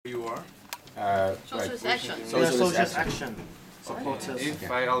socialist action. Socialist action. Supporters.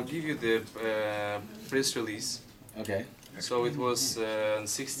 I'll give you the press release. Okay. So it was on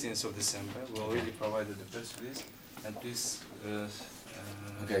 16th of December. We already provided the press release. And please.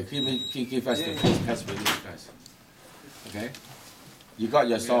 Okay, give us the press release, guys. Okay. You got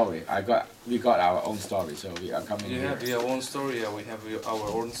your story. We got our own story, so we are coming. You here. have your own story. Yeah, we have our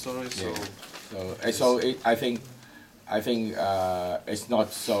own story. So. Yeah. I think it's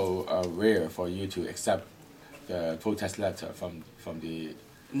not so rare for you to accept the protest letter from the.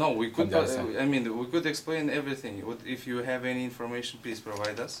 No, we could. I mean, we could explain everything. If you have any information, please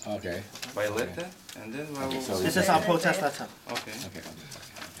provide us. Okay. By letter, and then we will. So this is our protest letter. Okay. Okay.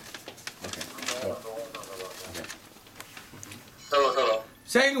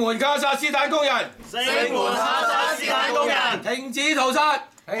聲援哈薩斯坦工人，聲援哈薩斯坦工人，停止屠殺，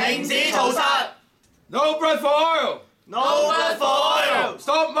停止屠殺 No blood for oil， ，No blood for oil，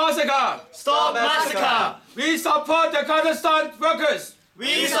 Stop massacre， Stop massacre， We support the Kazakhstan workers，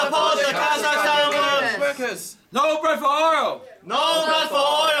 We support the Kazakhstan workers， No blood for oil， No blood for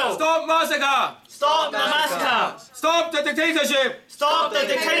oil， Stop massacre， Stop the massacre， Stop the dictatorship， Stop the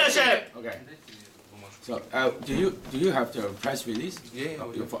dictatorship。 Okay. So do you have the press release? Yeah.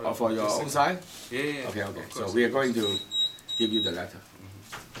 For your own side? Yeah. Okay. So we are going to give you the letter.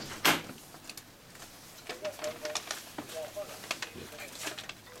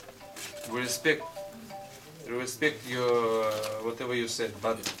 We respect your whatever you said,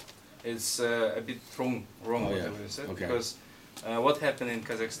 but it's a bit wrong whatever you said, because what happened in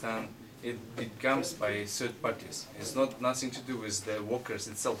Kazakhstan, it comes by third parties. It's nothing to do with the workers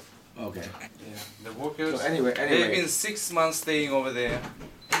itself. Okay. Yeah, the workers. So anyway, they've been 6 months staying over there,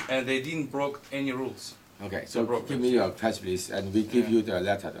 and they didn't broke any rules. Okay. So give me your press release, and we give you the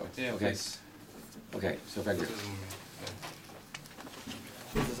letter, though. Yeah. Okay. Please. Okay. So thank you.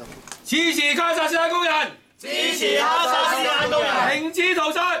 支持哈薩斯坦工人，支持哈薩斯坦工人，停止屠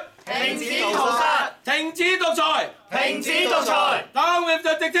殺，停止屠殺，停止獨裁，停止獨裁 Down with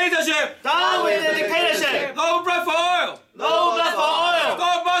the dictatorship， ，Down with the dictatorship， No blood for oil， No blood for oil，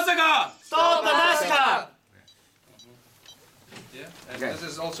 Stop massacre， Stop the massacre。 Yeah. And Okay. this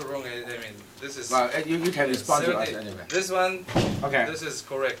is also wrong. I mean, this is. Well, you can respond to us anyway. This one. Okay. This is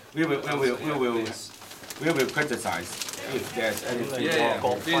correct. We will criticize if there's anything Yeah.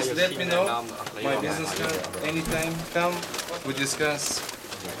 wrong. Please let me know. My business card. Anytime, come. We discuss.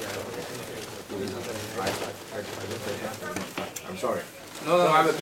 I'm sorry. No.